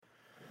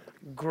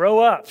Grow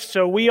up.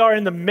 So we are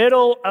in the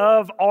middle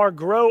of our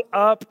Grow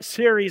Up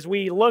series.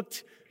 We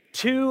looked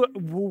 2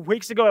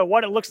 weeks ago at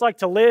what it looks like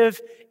to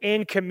live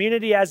in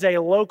community as a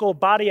local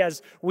body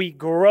as we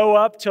grow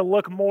up to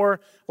look more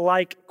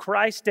like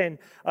Christ. And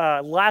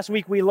last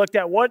week we looked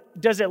at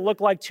what does it look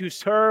like to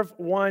serve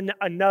one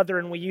another,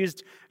 and we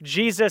used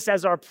Jesus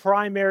as our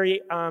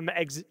primary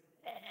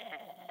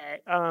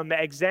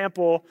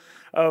example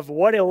of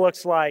what it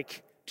looks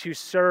like to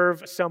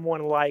serve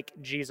someone like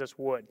Jesus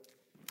would.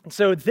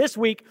 So this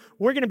week,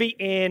 we're going to be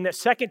in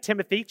 2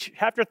 Timothy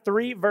chapter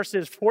 3,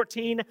 verses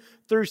 14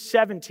 through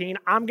 17.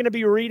 I'm going to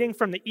be reading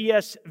from the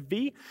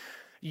ESV.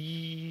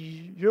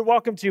 You're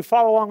welcome to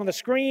follow along on the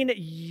screen.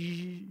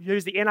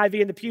 Use the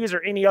NIV in the pews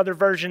or any other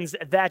versions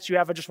that you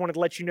have. I just wanted to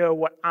let you know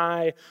what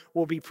I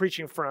will be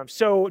preaching from.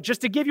 So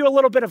just to give you a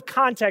little bit of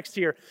context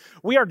here,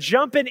 we are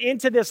jumping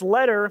into this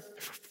letter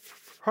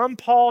from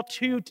Paul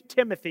to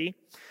Timothy.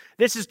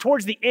 This is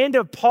towards the end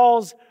of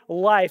Paul's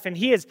life, and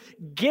he is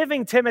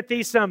giving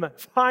Timothy some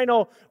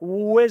final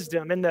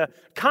wisdom. In the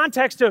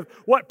context of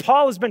what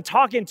Paul has been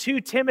talking to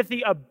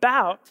Timothy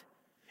about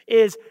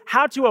is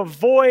how to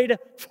avoid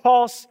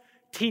false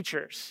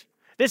teachers.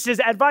 This is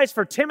advice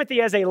for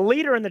Timothy as a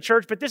leader in the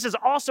church, but this is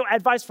also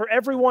advice for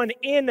everyone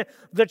in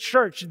the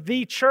church.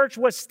 The church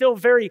was still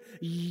very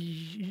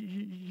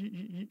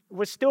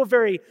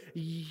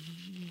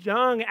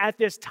young at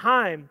this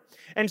time.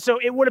 And so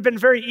it would have been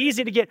very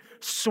easy to get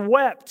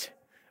swept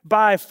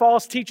by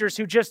false teachers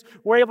who just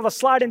were able to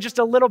slide in just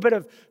a little bit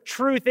of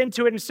truth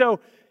into it. And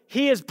so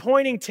he is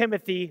pointing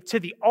Timothy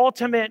to the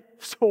ultimate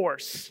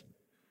source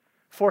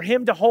for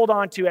him to hold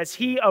on to as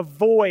he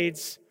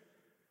avoids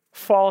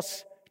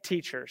false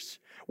teachers.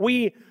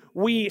 We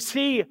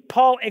see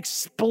Paul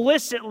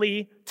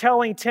explicitly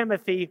telling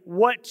Timothy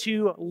what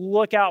to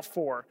look out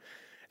for.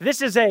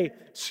 This is a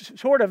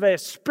sort of a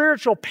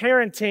spiritual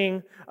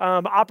parenting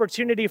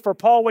opportunity for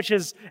Paul, which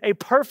is a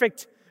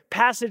perfect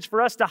passage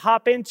for us to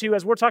hop into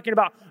as we're talking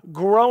about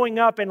growing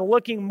up and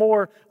looking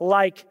more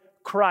like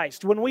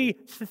Christ. When we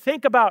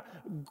think about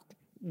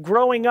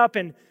growing up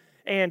and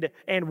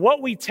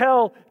what we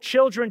tell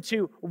children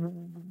to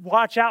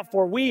watch out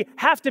for, we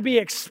have to be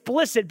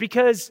explicit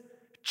because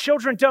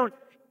children don't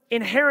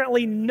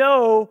inherently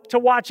know to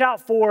watch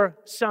out for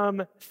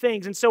some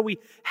things. And so we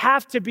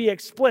have to be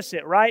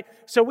explicit, right?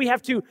 So we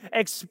have to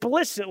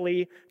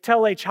explicitly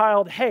tell a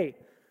child, hey,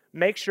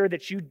 make sure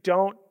that you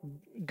don't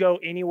go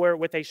anywhere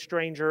with a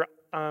stranger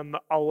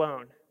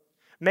alone.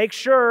 Make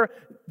sure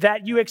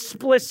that you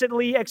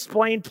explicitly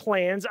explain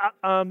plans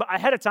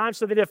ahead of time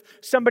so that if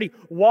somebody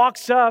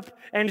walks up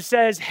and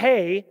says,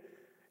 hey,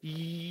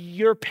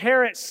 your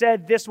parents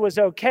said this was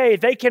okay,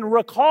 they can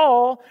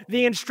recall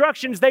the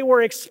instructions they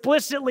were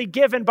explicitly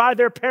given by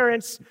their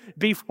parents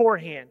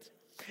beforehand.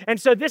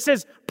 And so this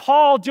is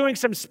Paul doing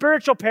some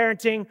spiritual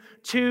parenting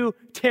to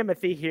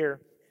Timothy here.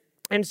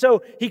 And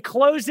so he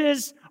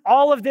closes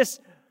all of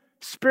this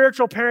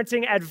spiritual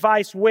parenting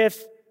advice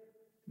with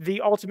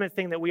the ultimate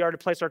thing that we are to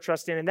place our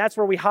trust in. And that's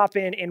where we hop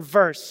in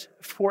verse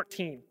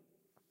 14.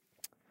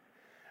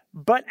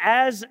 But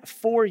as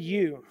for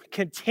you,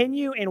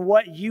 continue in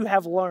what you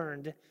have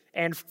learned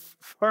and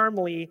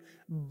firmly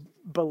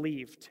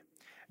believed,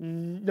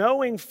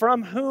 knowing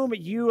from whom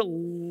you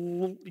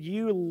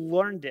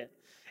learned it,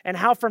 and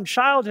how from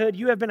childhood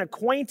you have been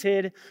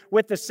acquainted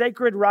with the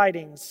sacred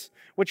writings,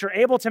 which are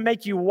able to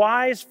make you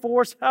wise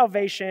for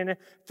salvation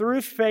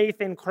through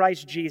faith in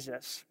Christ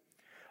Jesus.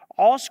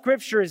 All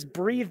Scripture is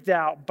breathed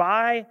out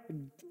by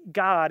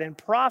God and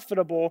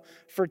profitable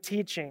for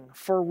teaching,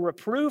 for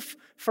reproof,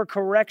 for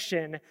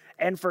correction,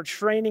 and for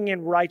training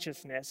in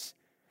righteousness,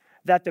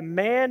 that the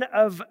man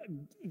of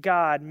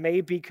God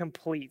may be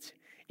complete,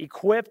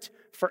 equipped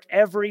for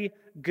every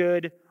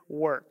good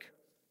work.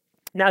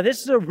 Now, this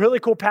is a really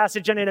cool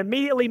passage, and it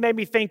immediately made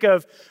me think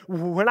of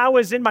when I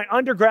was in my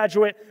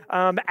undergraduate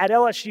at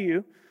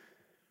LSU.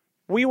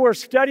 We were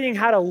studying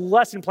how to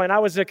lesson plan. I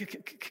was a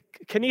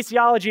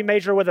kinesiology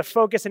major with a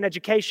focus in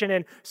education.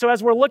 And so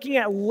as we're looking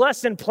at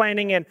lesson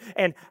planning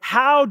and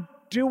how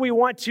do we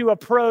want to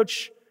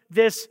approach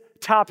this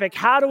topic,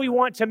 how do we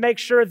want to make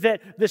sure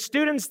that the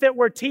students that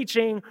we're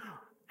teaching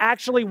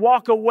actually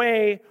walk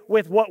away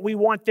with what we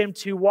want them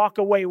to walk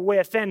away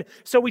with. And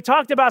so we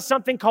talked about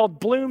something called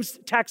Bloom's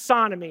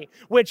taxonomy,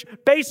 which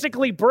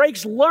basically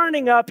breaks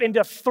learning up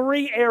into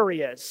 3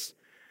 areas.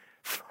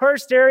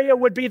 First area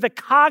would be the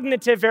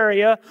cognitive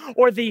area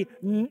or the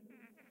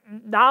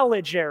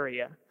knowledge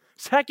area.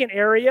 Second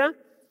area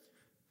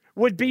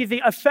would be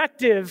the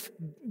affective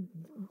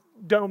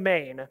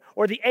domain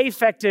or the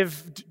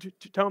affective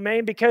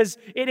domain, because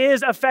it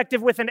is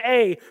affective with an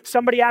A.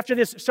 Somebody after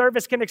this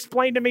service can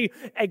explain to me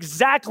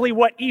exactly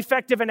what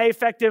effective and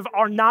affective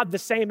are not the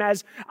same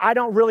as. I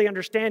don't really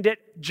understand it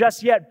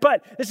just yet,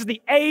 but this is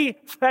the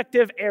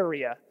affective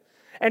area.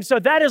 And so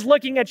that is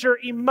looking at your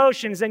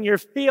emotions and your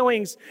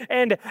feelings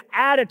and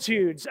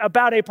attitudes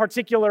about a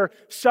particular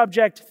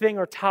subject, thing,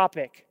 or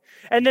topic.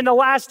 And then the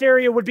last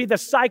area would be the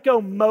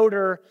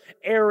psychomotor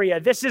area.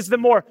 This is the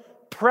more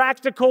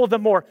practical, the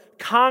more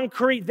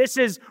concrete. This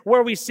is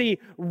where we see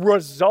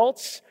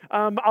results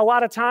a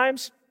lot of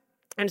times.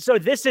 And so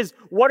this is,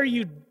 what are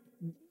you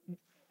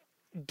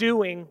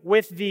doing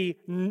with the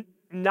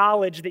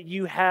knowledge that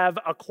you have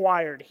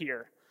acquired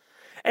here?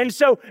 And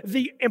so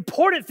the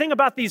important thing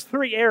about these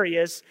three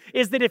areas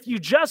is that if you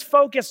just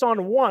focus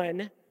on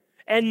one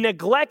and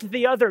neglect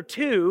the other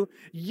two,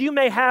 you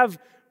may have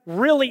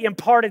really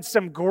imparted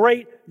some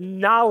great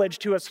knowledge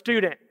to a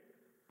student,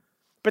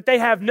 but they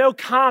have no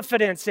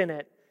confidence in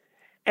it,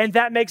 and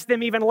that makes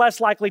them even less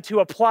likely to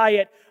apply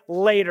it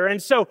later.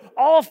 And so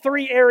all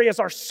three areas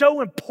are so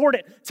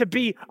important to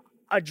be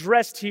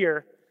addressed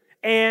here.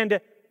 And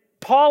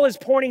Paul is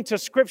pointing to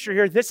Scripture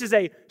here. This is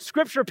a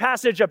Scripture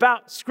passage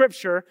about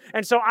Scripture.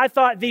 And so I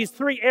thought these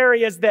three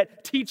areas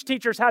that teach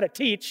teachers how to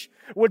teach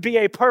would be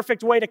a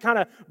perfect way to kind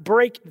of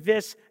break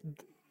this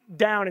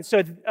down. And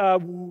so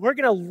we're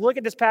going to look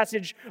at this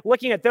passage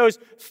looking at those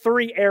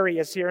three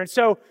areas here. And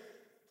so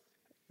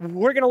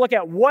we're going to look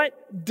at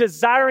what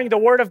desiring the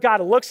Word of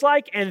God looks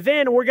like, and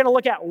then we're going to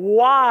look at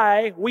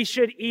why we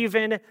should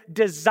even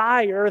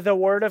desire the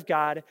Word of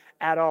God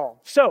at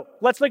all. So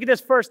let's look at this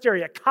first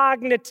area,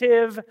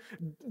 cognitive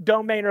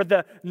domain, or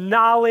the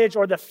knowledge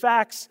or the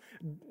facts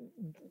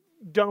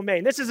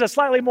domain. This is a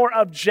slightly more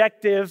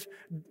objective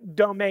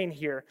domain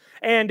here.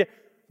 And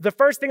the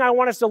first thing I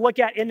want us to look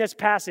at in this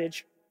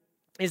passage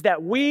is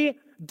that we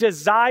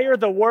desire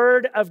the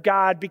Word of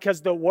God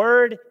because the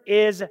Word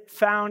is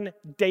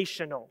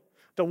foundational.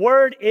 The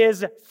Word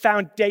is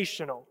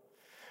foundational.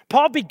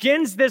 Paul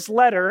begins this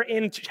letter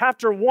in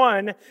chapter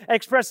 1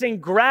 expressing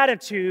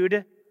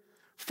gratitude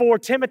for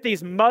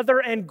Timothy's mother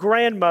and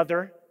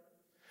grandmother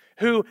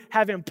who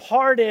have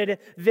imparted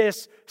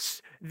these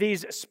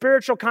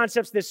spiritual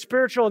concepts, this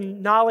spiritual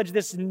knowledge,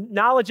 this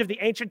knowledge of the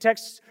ancient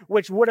texts,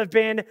 which would have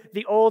been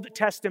the Old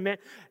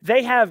Testament.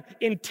 They have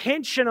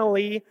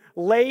intentionally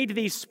laid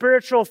these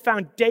spiritual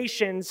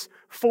foundations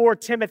for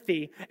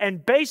Timothy.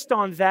 And based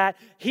on that,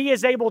 he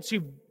is able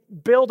to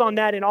build on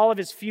that in all of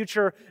his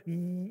future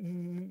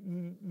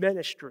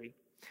ministry.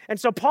 And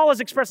so Paul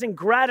is expressing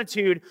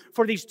gratitude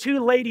for these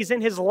two ladies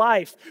in his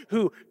life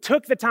who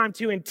took the time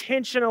to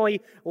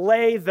intentionally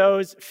lay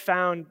those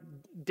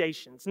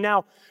foundations.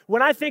 Now,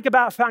 when I think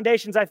about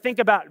foundations, I think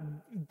about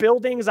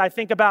buildings, I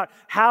think about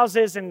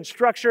houses and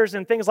structures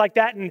and things like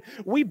that. And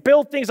we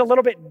build things a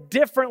little bit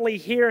differently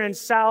here in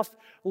South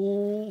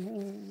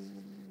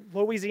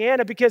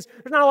Louisiana because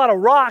there's not a lot of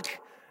rock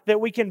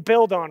that we can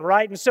build on,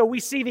 right? And so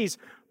we see these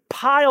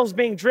piles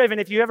being driven.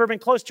 If you've ever been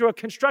close to a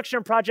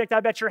construction project,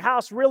 I bet your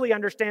house really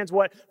understands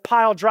what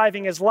pile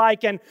driving is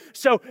like. And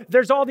so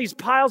there's all these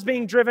piles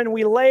being driven.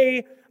 We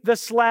lay the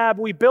slab,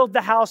 we build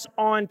the house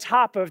on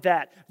top of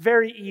that.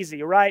 Very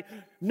easy, right?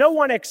 No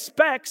one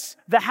expects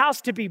the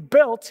house to be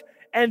built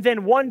and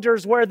then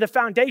wonders where the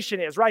foundation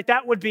is, right?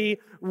 That would be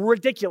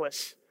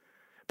ridiculous.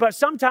 But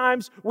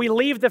sometimes we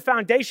leave the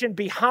foundation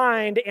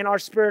behind in our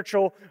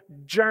spiritual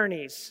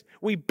journeys.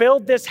 We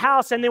build this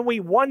house and then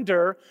we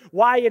wonder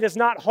why it is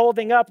not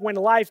holding up when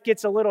life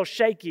gets a little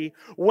shaky,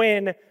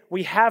 when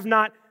we have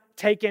not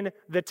taken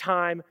the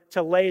time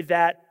to lay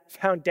that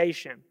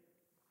foundation.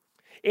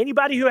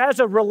 Anybody who has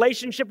a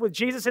relationship with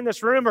Jesus in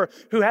this room or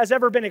who has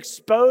ever been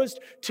exposed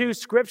to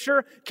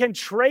Scripture can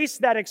trace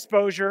that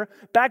exposure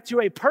back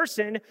to a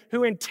person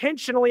who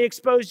intentionally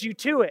exposed you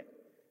to it.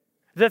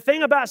 The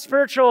thing about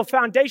spiritual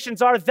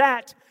foundations are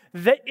that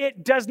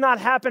it does not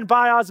happen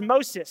by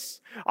osmosis.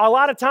 A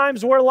lot of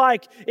times we're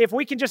like, if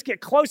we can just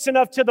get close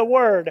enough to the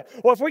Word,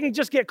 or if we can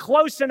just get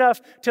close enough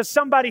to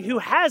somebody who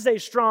has a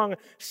strong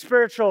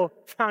spiritual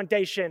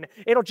foundation,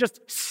 it'll just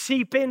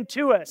seep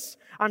into us.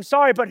 I'm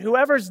sorry, but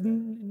whoever's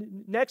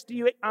next to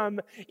you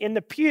in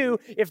the pew,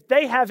 if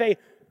they have a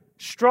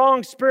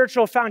strong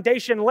spiritual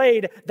foundation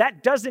laid,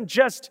 that doesn't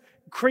just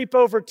creep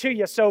over to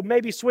you. So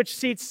maybe switch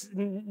seats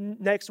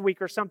next week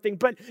or something,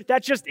 but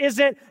that just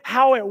isn't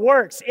how it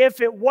works.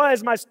 If it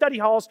was, my study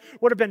halls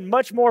would have been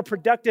much more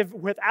productive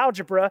with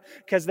algebra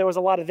because there was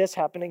a lot of this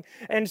happening.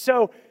 And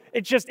so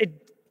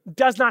it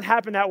does not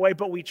happen that way,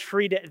 but we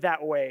treat it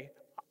that way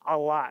a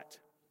lot.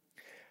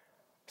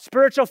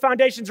 Spiritual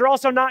foundations are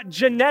also not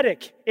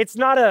genetic. It's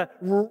not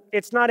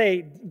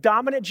a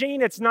dominant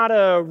gene. It's not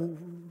a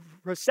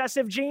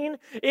recessive gene.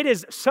 It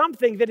is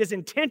something that is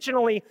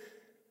intentionally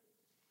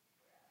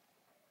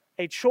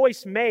a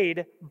choice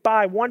made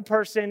by one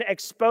person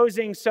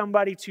exposing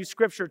somebody to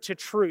Scripture, to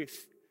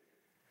truth.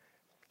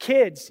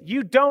 Kids,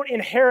 you don't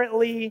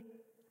inherently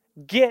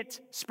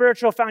get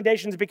spiritual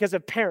foundations because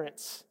of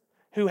parents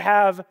who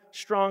have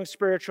strong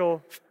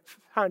spiritual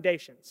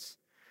foundations.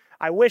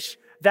 I wish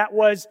that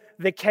was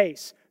the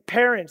case.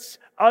 Parents,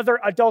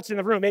 other adults in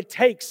the room, it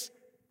takes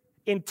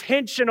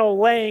intentional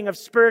laying of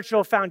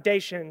spiritual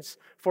foundations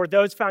for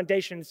those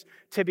foundations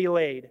to be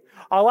laid.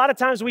 A lot of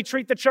times we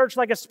treat the church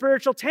like a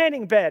spiritual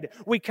tanning bed.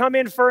 We come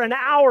in for an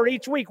hour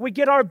each week. We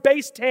get our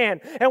base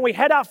tan and we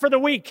head out for the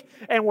week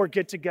and we're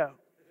good to go.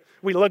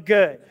 We look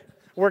good.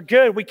 We're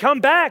good. We come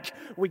back.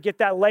 We get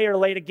that layer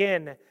laid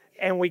again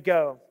and we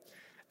go.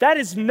 That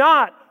is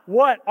not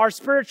what our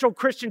spiritual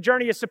Christian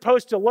journey is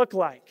supposed to look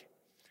like.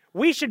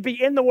 We should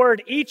be in the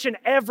Word each and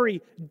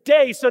every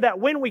day so that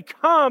when we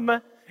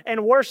come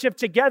and worship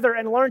together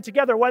and learn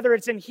together, whether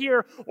it's in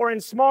here or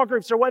in small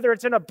groups or whether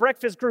it's in a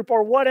breakfast group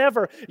or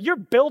whatever, you're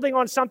building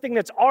on something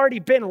that's already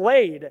been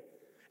laid.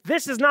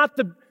 This is not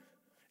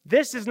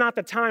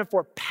the time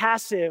for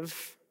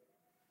passive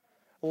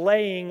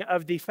laying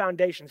of the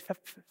foundations.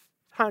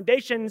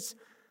 Foundations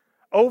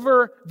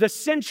over the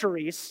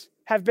centuries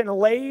have been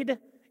laid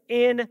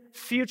in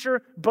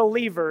future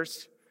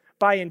believers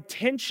by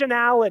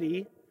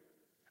intentionality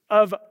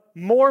of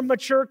more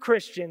mature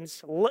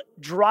Christians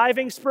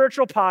driving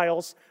spiritual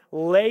piles,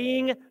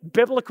 laying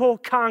biblical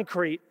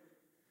concrete,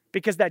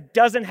 because that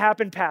doesn't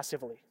happen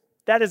passively.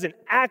 That is an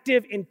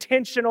active,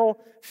 intentional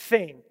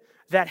thing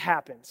that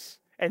happens.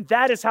 And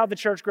that is how the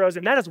church grows.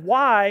 And that is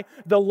why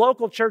the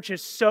local church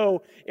is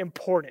so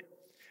important.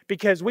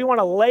 Because we want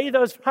to lay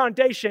those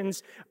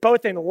foundations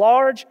both in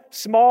large,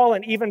 small,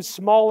 and even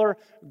smaller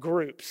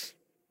groups.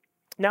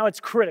 Now, it's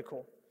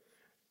critical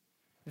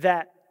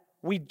that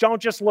we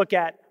don't just look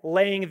at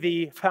laying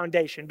the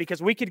foundation,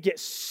 because we could get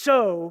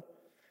so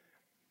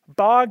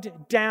bogged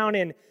down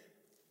in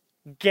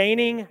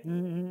gaining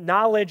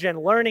knowledge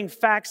and learning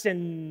facts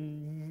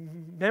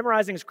and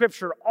memorizing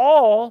scripture,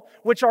 all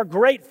which are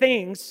great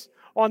things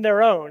on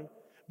their own.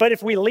 But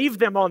if we leave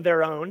them on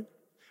their own,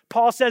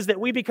 Paul says that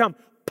we become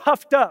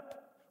puffed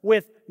up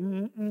with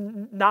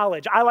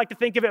knowledge. I like to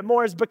think of it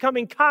more as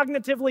becoming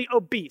cognitively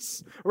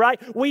obese,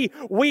 right?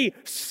 We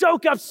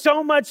soak up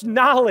so much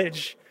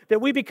knowledge that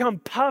we become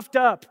puffed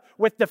up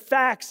with the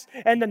facts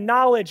and the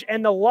knowledge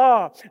and the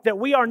law that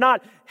we are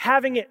not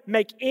having it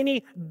make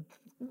any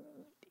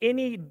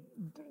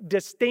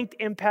distinct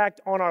impact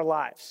on our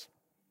lives.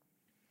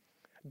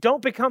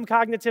 Don't become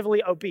cognitively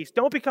obese.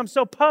 Don't become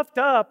so puffed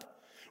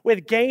up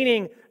with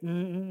gaining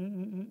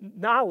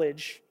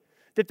knowledge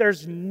that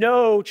there's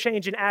no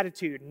change in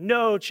attitude,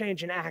 no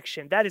change in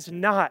action. That is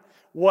not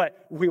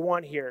what we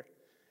want here.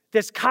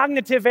 This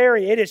cognitive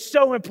area, it is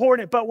so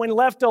important, but when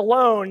left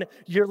alone,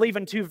 you're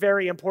leaving two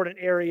very important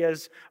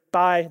areas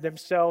by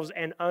themselves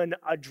and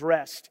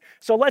unaddressed.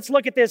 So let's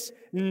look at this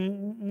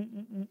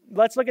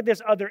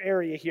other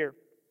area here.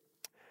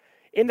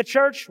 In the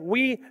church,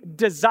 we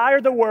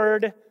desire the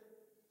word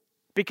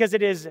because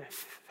it is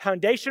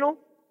foundational,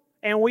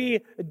 and we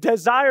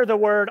desire the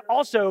word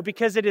also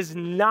because it is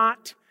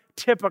not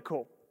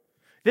typical.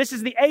 This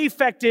is the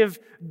affective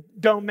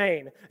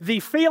domain. The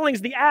feelings,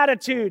 the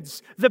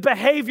attitudes, the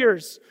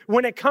behaviors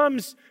when it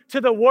comes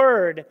to the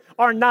word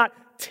are not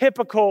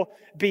typical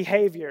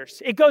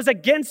behaviors. It goes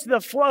against the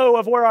flow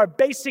of where our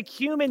basic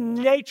human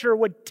nature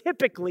would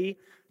typically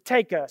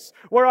take us,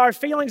 where our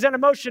feelings and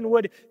emotion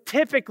would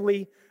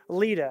typically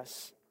lead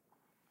us.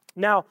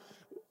 Now,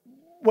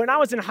 when I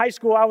was in high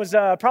school, I was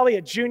probably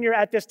a junior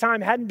at this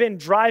time, hadn't been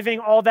driving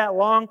all that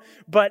long,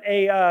 but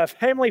a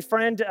family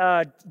friend,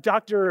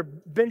 Dr.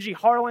 Benji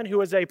Harlan, who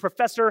was a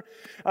professor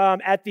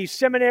at the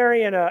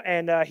seminary,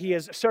 and he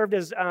has served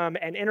as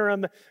an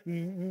interim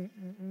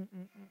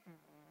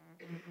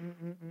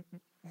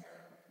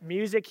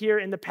music here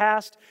in the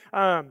past,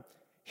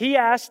 he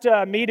asked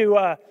me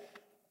to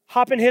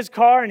hop in his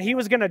car, and he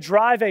was going to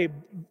drive a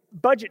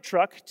budget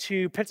truck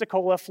to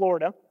Pensacola,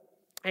 Florida.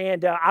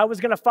 And I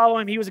was going to follow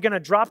him. He was going to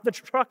drop the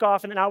truck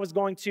off, and then I was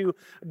going to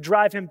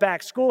drive him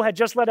back. School had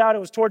just let out. It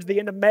was towards the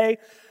end of May.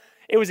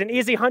 It was an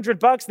easy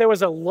 $100. There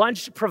was a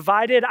lunch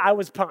provided. I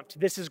was pumped.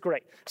 This is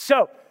great.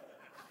 So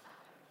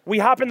we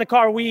hop in the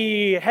car.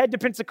 We head to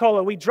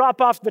Pensacola. We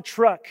drop off the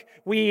truck.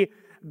 We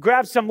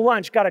grab some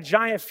lunch, got a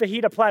giant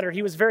fajita platter.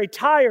 He was very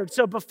tired.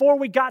 So before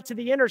we got to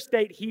the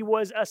interstate, he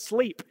was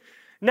asleep.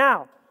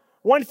 Now,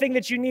 one thing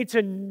that you need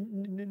to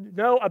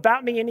know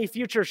about me, any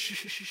future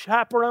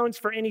chaperones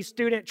for any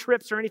student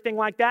trips or anything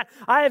like that,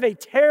 I have a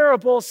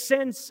terrible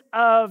sense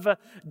of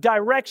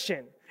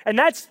direction. And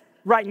that's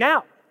right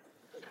now.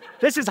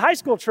 This is high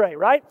school Trey,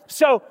 right?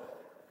 So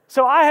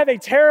I have a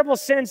terrible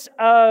sense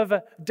of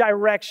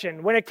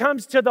direction. When it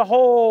comes to the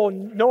whole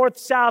north,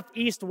 south,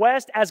 east,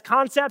 west, as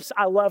concepts,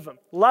 I love them.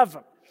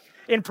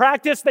 In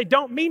practice, they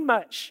don't mean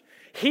much.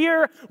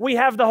 Here, we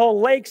have the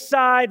whole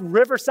lakeside,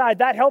 riverside.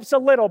 That helps a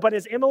little, but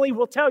as Emily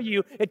will tell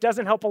you, it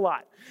doesn't help a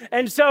lot.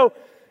 And so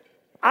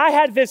I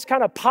had this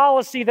kind of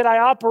policy that I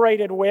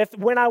operated with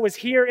when I was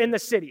here in the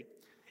city.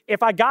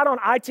 If I got on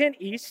I-10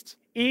 East,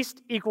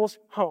 east equals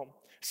home.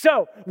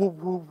 So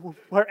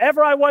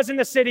wherever I was in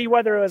the city,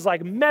 whether it was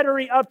like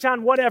Metairie,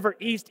 Uptown, whatever,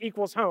 east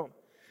equals home.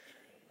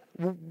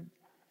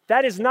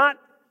 That is not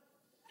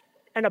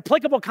an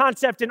applicable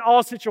concept in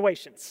all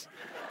situations.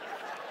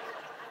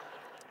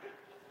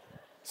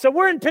 So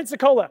we're in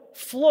Pensacola,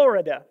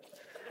 Florida,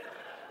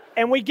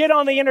 and we get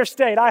on the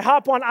interstate. I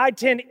hop on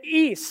I-10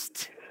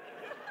 East.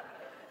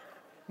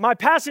 My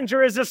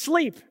passenger is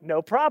asleep.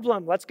 No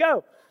problem. Let's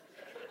go.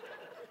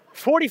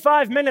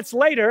 45 minutes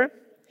later,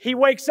 he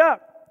wakes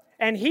up,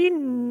 and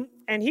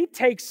he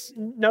takes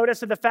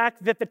notice of the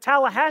fact that the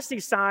Tallahassee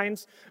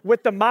signs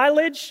with the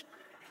mileage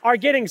are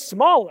getting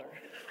smaller.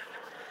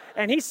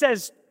 And he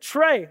says,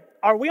 "Trey,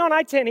 are we on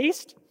I-10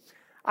 East?"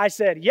 I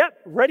said, yep,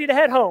 ready to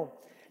head home.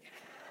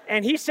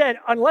 And he said,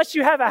 unless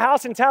you have a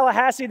house in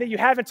Tallahassee that you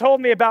haven't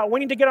told me about, we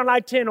need to get on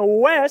I-10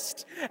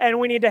 West and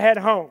we need to head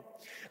home.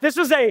 This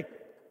was a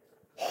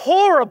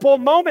horrible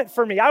moment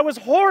for me. I was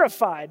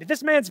horrified.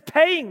 This man's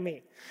paying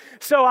me.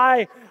 So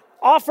I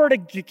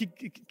offered to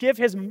give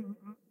his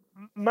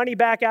money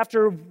back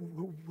after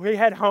we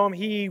head home.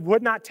 He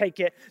would not take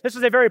it. This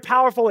was a very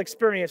powerful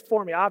experience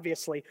for me,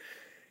 obviously.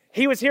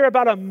 He was here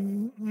about a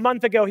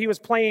month ago. He was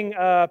playing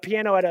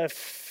piano at a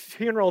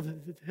funeral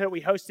that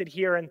we hosted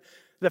here, and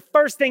the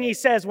first thing he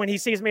says when he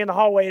sees me in the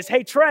hallway is,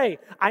 hey, Trey,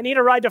 I need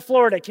a ride to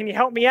Florida. Can you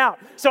help me out?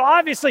 So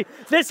obviously,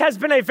 this has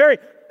been a very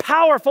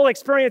powerful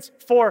experience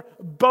for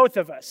both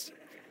of us.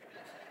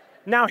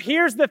 Now,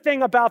 here's the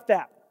thing about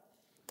that.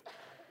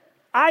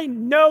 I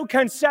know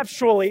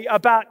conceptually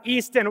about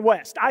East and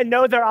West. I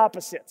know they're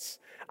opposites.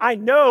 I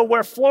know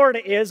where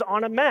Florida is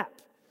on a map.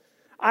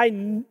 I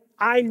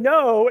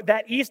know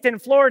that East and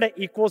Florida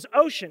equals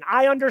ocean.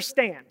 I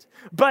understand.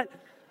 But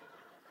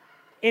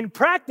in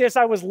practice,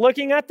 I was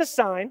looking at the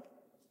sign,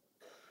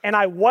 and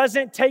I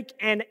wasn't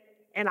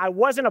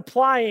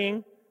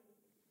applying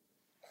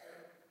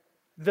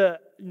the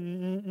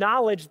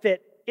knowledge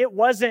that it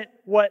wasn't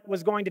what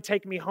was going to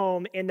take me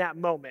home in that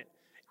moment.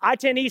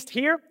 I-10 East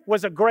here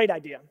was a great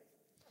idea.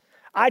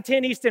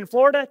 I-10 East in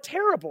Florida,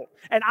 terrible.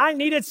 And I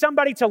needed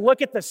somebody to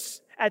look at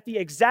the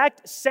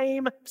exact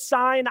same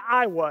sign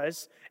I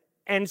was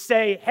and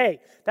say, hey,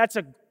 that's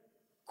a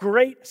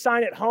great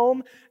sign at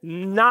home,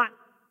 not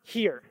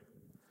here.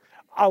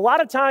 A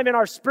lot of time in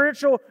our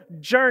spiritual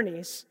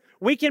journeys,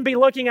 we can be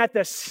looking at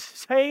the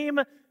same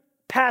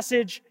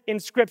passage in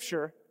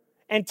Scripture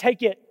and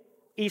take it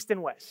east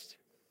and west.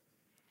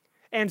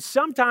 And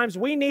sometimes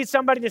we need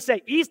somebody to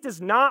say, east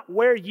is not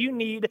where you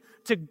need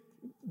to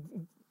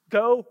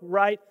go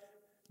right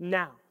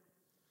now.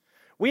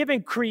 We have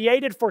been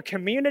created for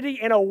community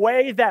in a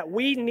way that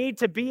we need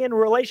to be in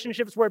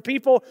relationships where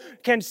people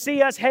can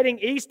see us heading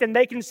east and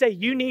they can say,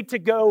 you need to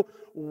go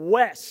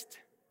west.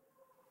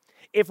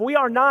 If we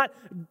are not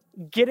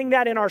getting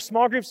that in our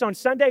small groups on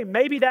Sunday,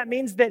 maybe that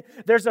means that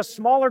there's a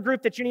smaller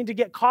group that you need to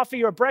get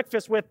coffee or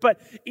breakfast with. But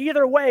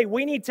either way,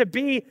 we need to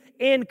be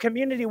in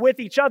community with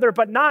each other,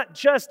 but not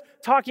just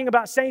talking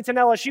about Saints and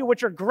LSU,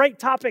 which are great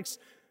topics.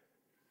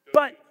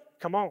 But,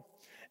 come on.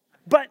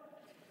 But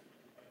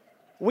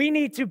we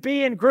need to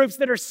be in groups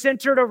that are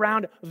centered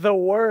around the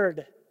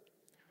Word.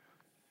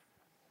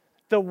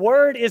 The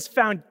Word is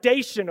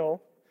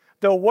foundational.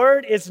 The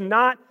Word is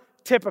not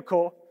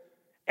typical.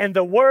 And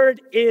the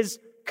Word is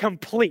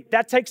complete.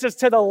 That takes us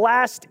to the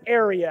last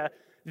area,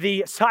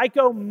 the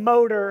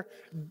psychomotor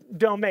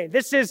domain.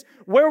 This is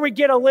where we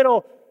get a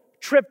little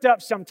tripped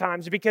up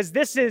sometimes because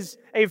this is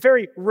a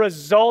very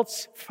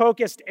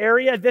results-focused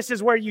area. This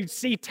is where you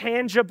see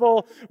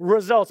tangible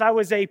results. I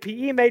was a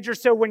PE major,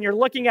 so when you're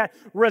looking at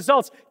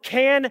results,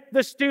 can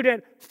the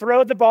student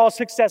throw the ball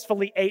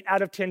successfully 8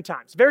 out of 10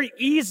 times? Very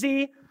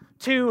easy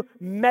to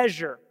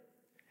measure.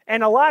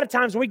 And a lot of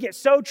times we get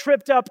so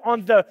tripped up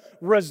on the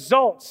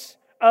results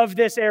of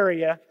this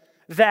area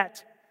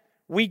that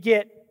we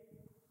get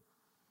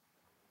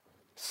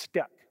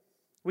stuck.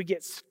 We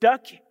get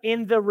stuck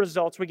in the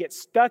results. We get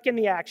stuck in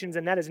the actions,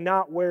 and that is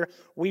not where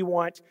we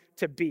want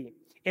to be.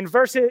 In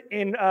verses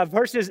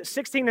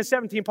 16 and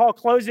 17, Paul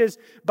closes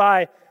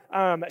by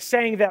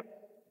saying that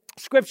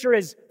Scripture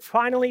is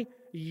finally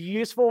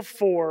useful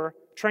for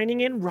training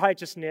in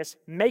righteousness,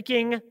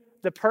 making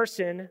the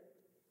person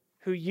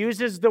who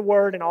uses the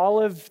Word in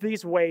all of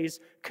these ways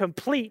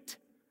complete,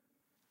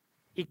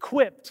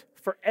 equipped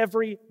for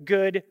every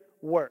good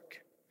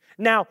work.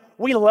 Now,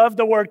 we love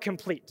the word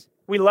complete.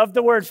 We love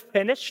the word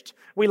finished.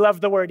 We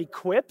love the word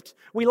equipped.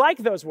 We like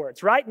those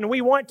words, right? And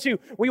we want to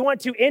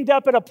end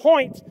up at a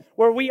point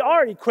where we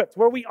are equipped,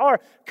 where we are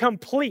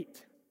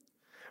complete.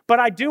 But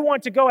I do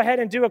want to go ahead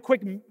and do a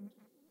quick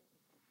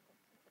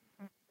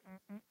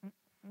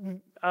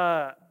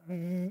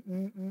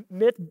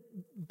myth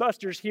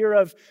busters here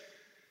of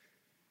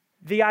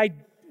the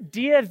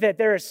idea that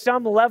there is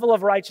some level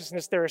of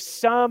righteousness, there is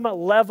some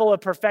level of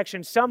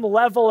perfection, some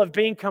level of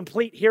being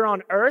complete here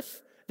on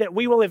earth that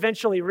we will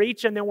eventually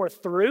reach and then we're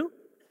through.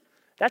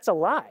 That's a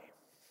lie.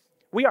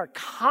 We are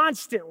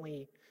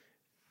constantly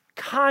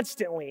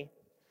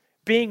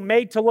being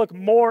made to look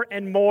more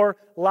and more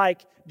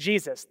like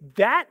Jesus.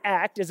 That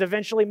act is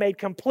eventually made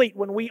complete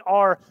when we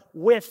are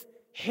with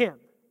Him.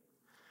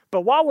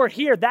 But while we're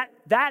here,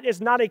 that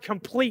is not a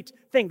complete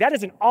thing. That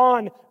is an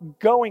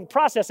ongoing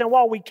process. And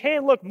while we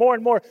can look more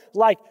and more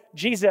like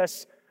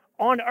Jesus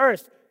on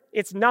earth,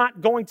 it's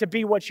not going to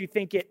be what you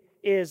think it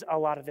is a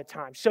lot of the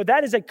time. So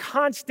that is a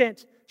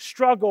constant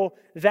struggle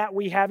that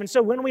we have. And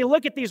so when we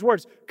look at these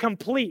words,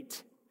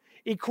 complete,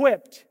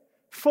 equipped,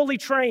 fully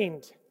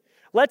trained,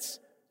 let's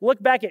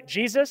look back at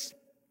Jesus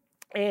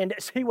and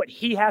see what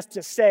He has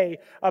to say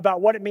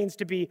about what it means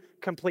to be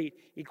complete,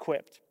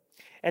 equipped.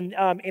 And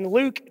in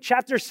Luke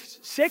chapter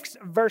 6,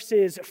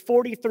 verses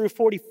 40 through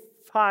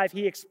 45,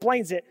 He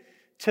explains it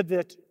to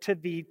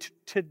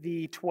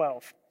the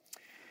 12.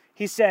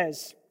 He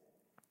says,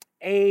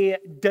 A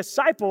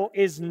disciple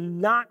is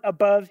not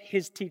above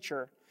his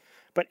teacher,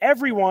 but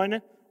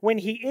everyone, when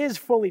he is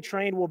fully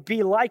trained, will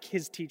be like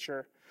his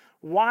teacher.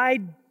 Why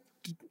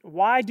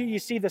do you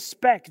see the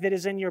speck that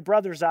is in your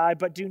brother's eye,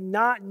 but do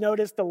not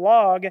notice the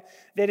log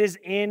that is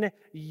in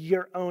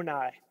your own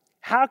eye?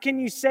 How can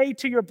you say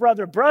to your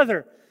brother,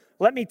 brother,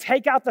 let me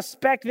take out the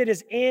speck that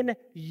is in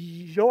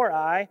your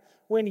eye,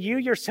 when you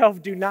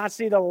yourself do not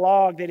see the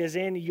log that is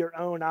in your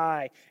own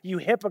eye? You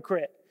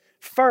hypocrite.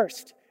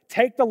 First,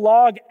 take the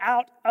log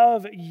out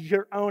of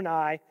your own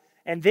eye,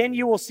 and then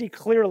you will see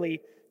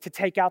clearly to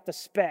take out the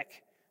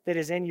speck that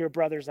is in your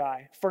brother's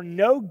eye. For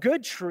no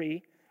good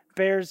tree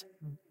bears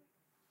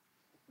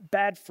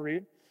bad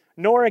fruit,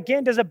 nor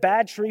again does a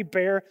bad tree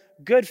bear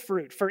good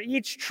fruit. For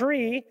each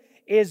tree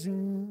is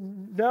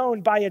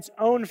known by its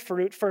own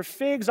fruit, for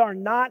figs are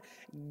not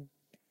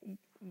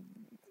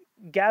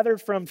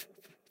gathered from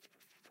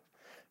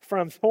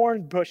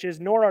thorn bushes,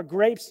 nor are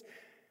grapes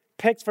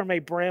picked from a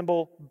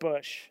bramble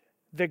bush.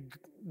 The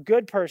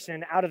good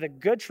person out of the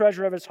good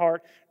treasure of his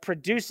heart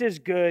produces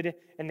good,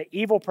 and the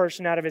evil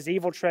person out of his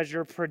evil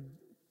treasure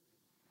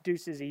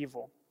produces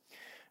evil.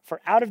 For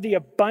out of the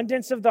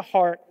abundance of the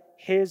heart,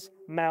 his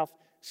mouth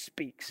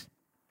speaks.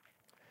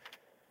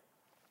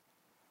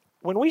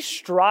 When we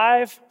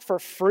strive for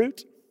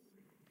fruit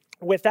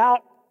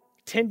without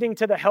tending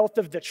to the health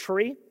of the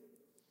tree,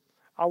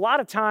 a lot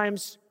of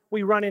times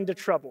we run into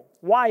trouble.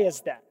 Why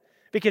is that?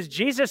 Because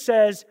Jesus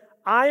says,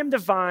 I am the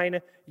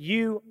vine,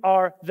 you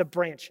are the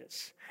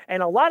branches.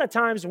 And a lot of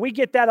times we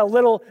get that a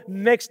little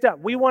mixed up.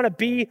 We want to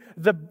be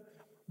the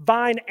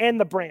vine and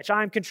the branch.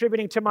 I'm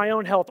contributing to my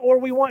own health. Or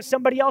we want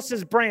somebody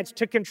else's branch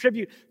to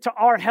contribute to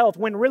our health,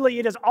 when really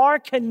it is our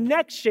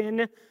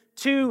connection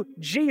to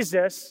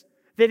Jesus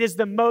that is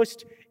the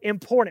most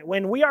important.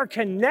 When we are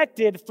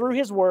connected through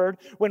his word,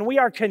 when we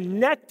are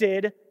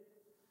connected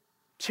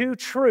to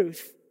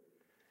truth,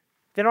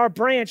 then our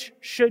branch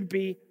should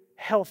be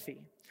healthy.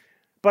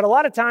 But a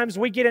lot of times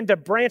we get into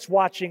branch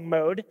watching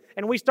mode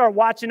and we start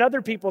watching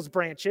other people's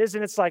branches,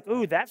 and it's like,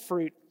 ooh, that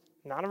fruit,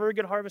 not a very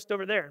good harvest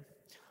over there.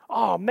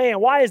 Oh man,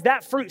 why is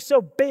that fruit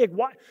so big?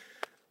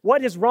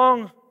 What is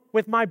wrong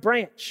with my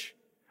branch?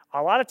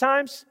 A lot of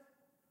times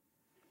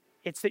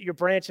it's that your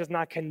branch is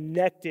not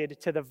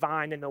connected to the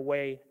vine in the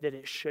way that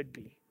it should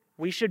be.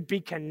 We should be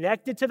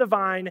connected to the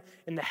vine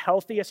in the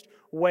healthiest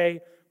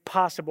way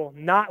possible,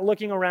 not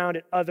looking around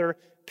at other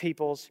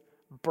people's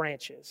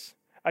branches.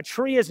 A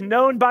tree is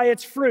known by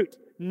its fruit,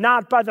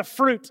 not by the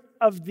fruit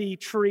of the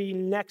tree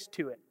next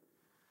to it.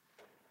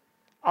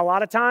 A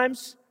lot of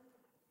times,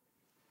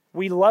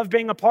 we love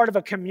being a part of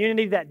a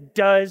community that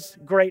does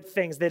great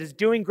things, that is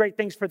doing great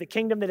things for the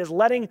kingdom, that is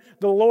letting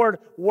the Lord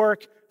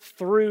work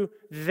through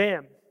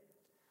them.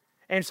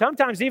 And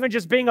sometimes even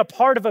just being a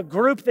part of a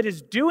group that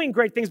is doing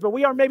great things, but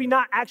we are maybe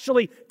not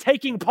actually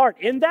taking part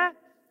in that,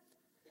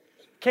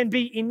 can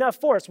be enough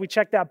for us. We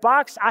check that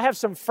box. I have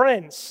some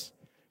friends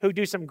who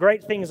do some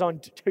great things on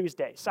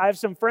Tuesdays. I have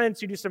some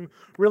friends who do some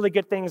really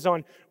good things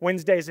on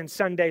Wednesdays and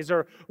Sundays,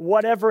 or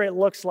whatever it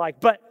looks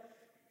like. But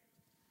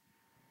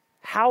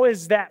how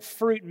is that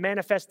fruit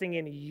manifesting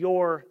in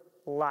your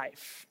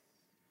life?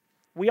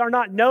 We are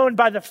not known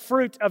by the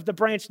fruit of the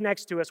branch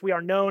next to us. We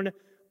are known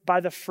by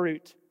the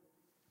fruit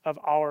of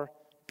our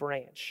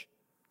branch.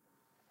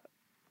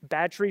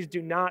 Bad trees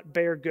do not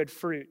bear good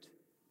fruit.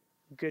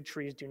 Good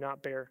trees do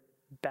not bear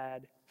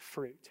bad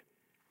fruit.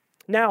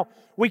 Now,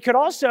 we could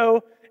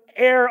also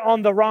err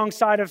on the wrong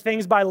side of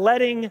things by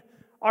letting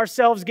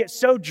ourselves get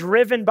so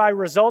driven by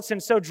results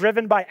and so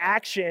driven by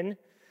action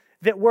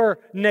that we're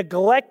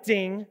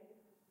neglecting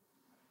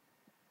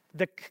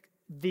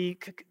the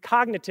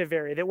cognitive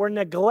area, that we're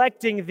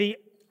neglecting the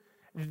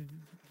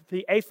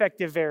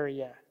affective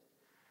area,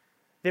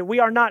 that we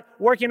are not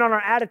working on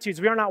our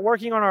attitudes, we are not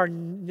working on our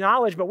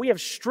knowledge, but we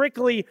have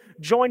strictly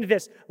joined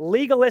this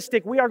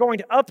legalistic, we are going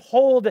to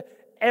uphold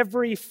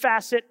every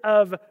facet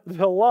of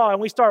the law,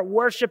 and we start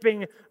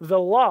worshiping the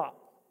law.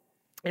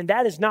 And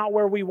that is not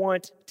where we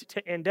want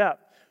to end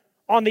up.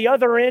 On the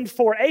other end,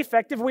 for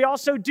affective, we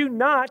also do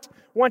not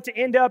want to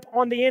end up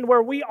on the end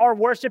where we are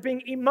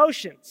worshiping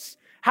emotions.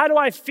 How do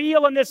I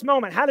feel in this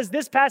moment? How does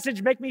this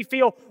passage make me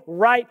feel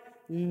right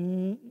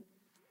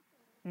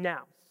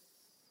now?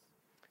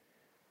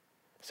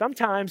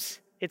 Sometimes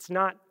it's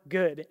not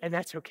good, and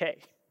that's okay.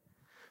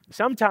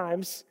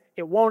 Sometimes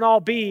it won't all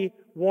be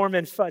warm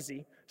and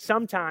fuzzy.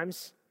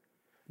 Sometimes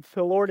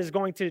the Lord is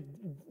going to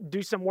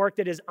do some work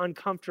that is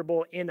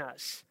uncomfortable in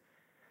us.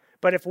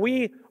 But if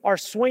we are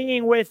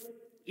swinging with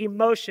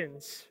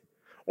emotions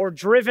or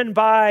driven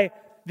by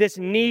this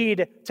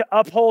need to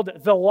uphold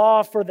the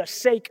law for the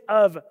sake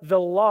of the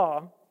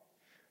law,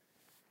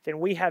 then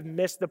we have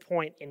missed the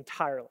point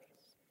entirely.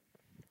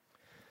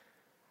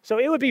 So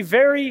it would be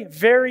very,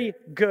 very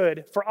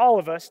good for all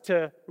of us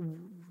to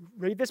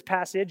read this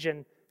passage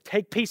and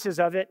take pieces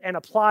of it and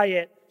apply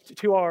it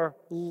to our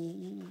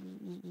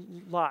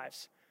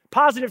lives.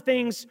 Positive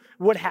things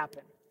would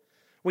happen.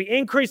 We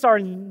increase our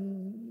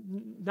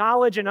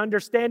knowledge and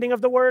understanding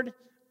of the word,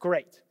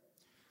 great.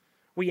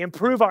 We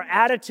improve our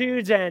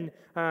attitudes and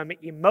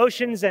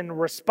emotions and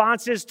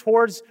responses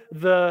towards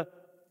the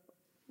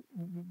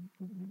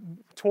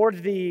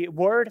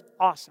word.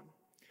 Awesome.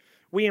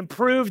 We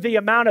improve the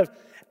amount of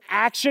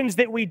actions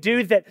that we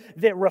do that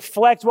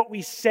reflect what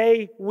we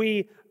say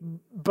we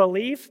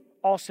believe.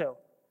 Also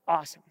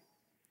awesome.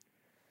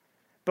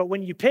 But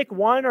when you pick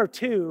one or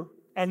two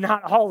and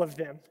not all of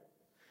them,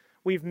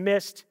 we've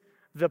missed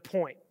the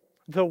point.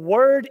 The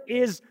word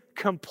is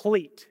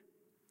complete.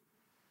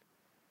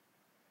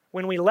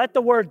 When we let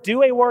the word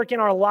do a work in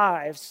our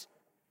lives,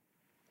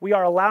 we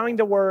are allowing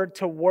the word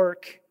to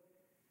work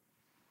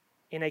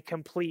in a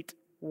complete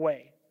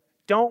way.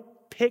 Don't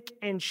pick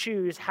and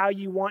choose how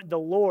you want the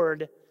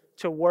Lord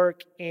to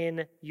work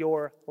in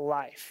your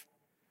life.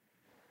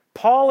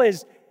 Paul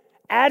is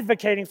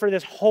advocating for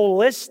this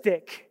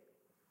holistic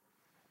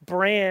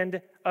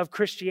brand of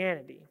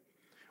Christianity.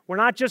 We're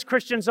not just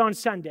Christians on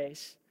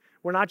Sundays.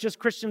 We're not just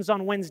Christians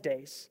on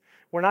Wednesdays.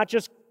 We're not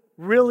just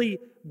really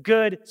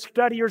good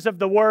studiers of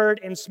the word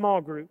in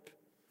small group.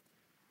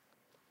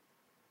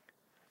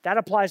 That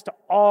applies to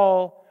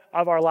all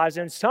of our lives.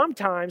 And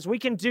sometimes we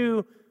can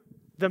do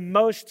the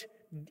most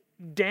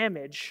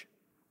damage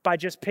by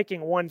just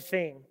picking one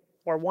thing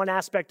or one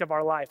aspect of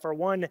our life or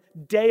one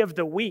day of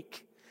the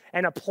week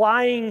and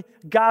applying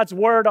God's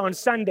word on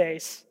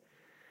Sundays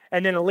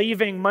and then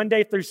leaving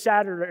Monday through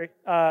Saturday,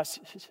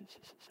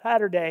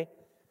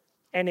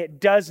 and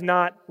it does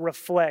not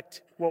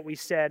reflect what we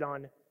said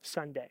on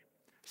Sunday.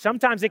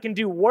 Sometimes it can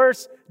do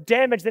worse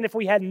damage than if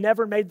we had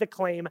never made the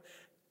claim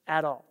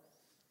at all.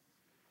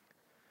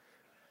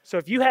 So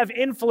if you have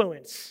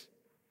influence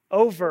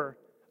over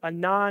a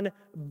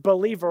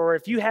non-believer, or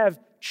if you have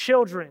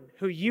children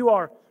who you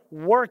are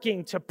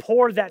working to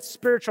pour that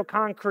spiritual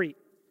concrete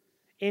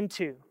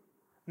into,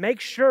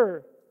 make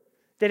sure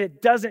that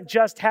it doesn't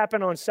just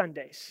happen on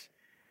Sundays.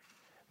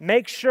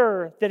 Make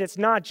sure that it's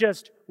not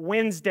just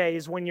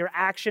Wednesdays when your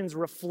actions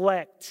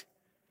reflect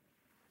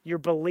your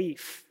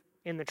belief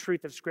in the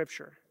truth of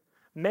Scripture.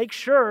 Make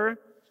sure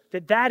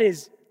that that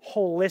is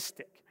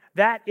holistic.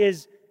 That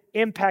is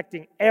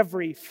impacting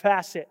every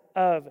facet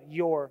of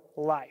your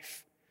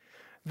life.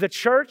 The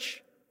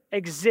church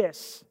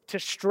exists to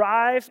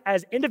strive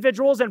as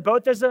individuals and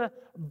both as a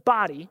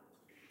body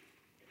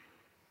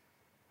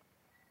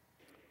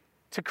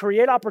to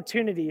create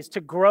opportunities to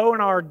grow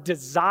in our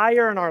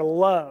desire and our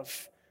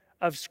love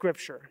of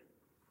Scripture.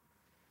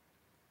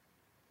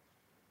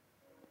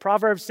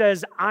 Proverbs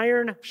says,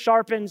 iron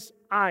sharpens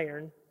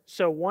iron,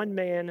 so one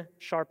man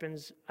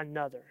sharpens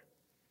another.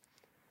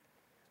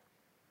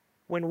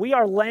 When we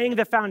are laying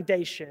the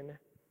foundation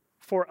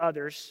for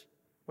others,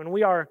 when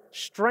we are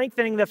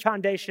strengthening the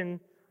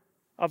foundation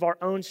of our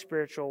own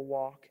spiritual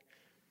walk,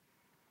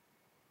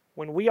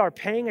 when we are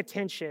paying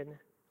attention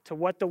to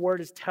what the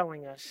Word is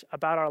telling us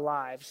about our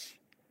lives,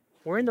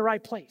 we're in the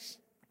right place.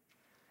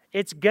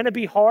 It's going to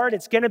be hard.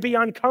 It's going to be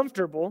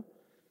uncomfortable.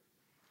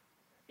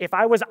 If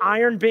I was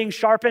iron, being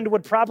sharpened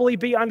would probably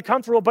be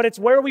uncomfortable, but it's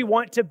where we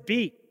want to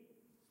be.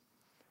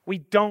 We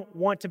don't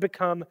want to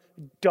become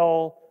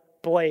dull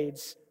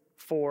blades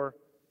for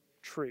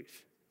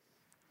truth.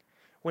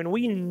 When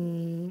we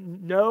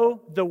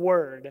know the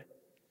Word,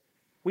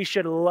 we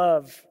should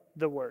love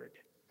the Word.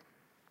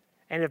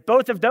 And if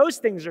both of those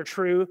things are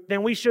true,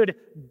 then we should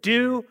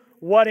do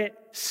what it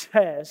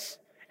says.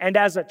 And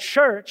as a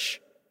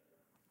church,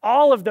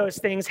 all of those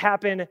things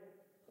happen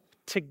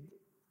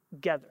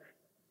together.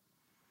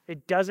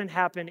 It doesn't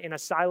happen in a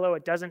silo.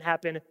 It doesn't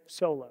happen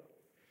solo.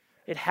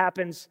 It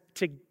happens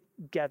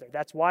together.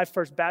 That's why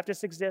First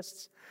Baptist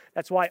exists.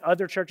 That's why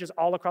other churches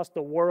all across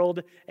the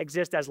world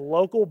exist as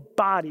local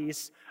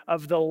bodies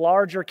of the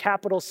larger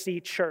capital C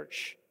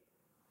church.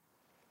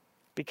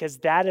 Because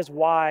that is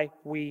why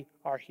we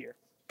are here.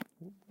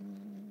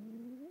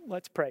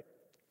 Let's pray.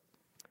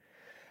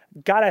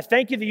 God, I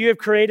thank you that you have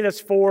created us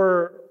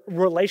for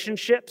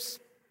relationships.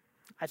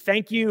 I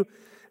thank you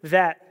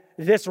that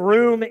this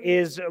room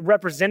is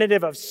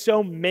representative of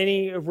so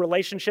many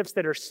relationships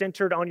that are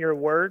centered on your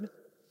word.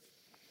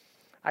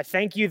 I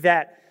thank you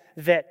that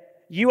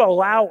you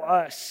allow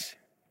us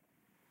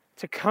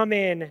to come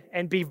in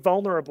and be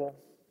vulnerable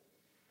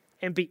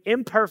and be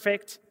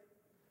imperfect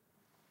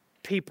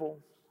people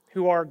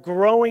who are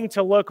growing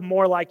to look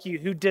more like you,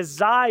 who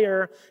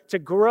desire to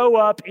grow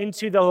up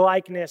into the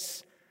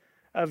likeness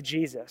of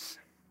Jesus.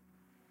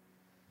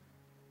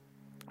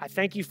 I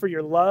thank you for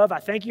your love. I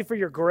thank you for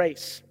your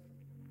grace.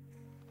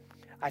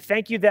 I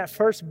thank you that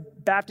First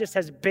Baptist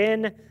has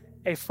been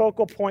a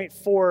focal point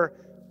for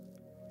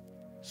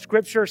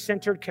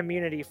Scripture-centered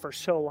community for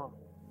so long.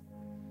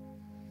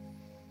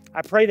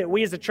 I pray that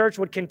we as a church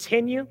would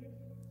continue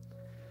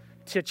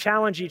to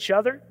challenge each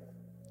other,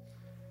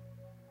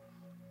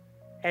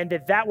 and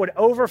that would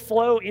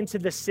overflow into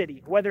the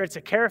city, whether it's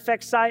a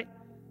CareFX site,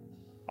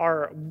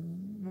 our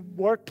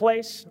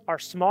workplace, our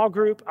small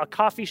group, a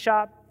coffee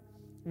shop,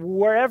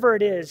 wherever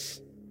it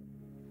is.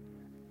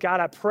 God,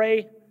 I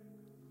pray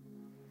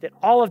that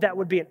all of that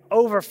would be an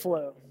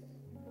overflow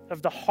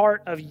of the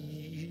heart of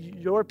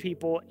your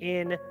people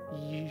in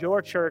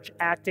your church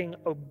acting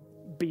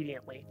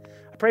obediently.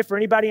 I pray for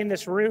anybody in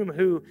this room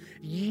who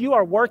you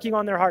are working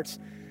on their hearts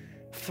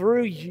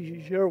through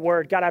your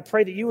word. God, I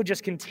pray that you would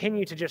just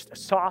continue to just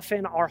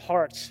soften our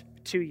hearts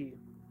to you.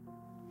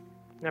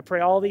 And I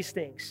pray all these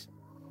things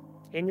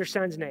in your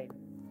son's name.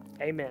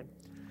 Amen.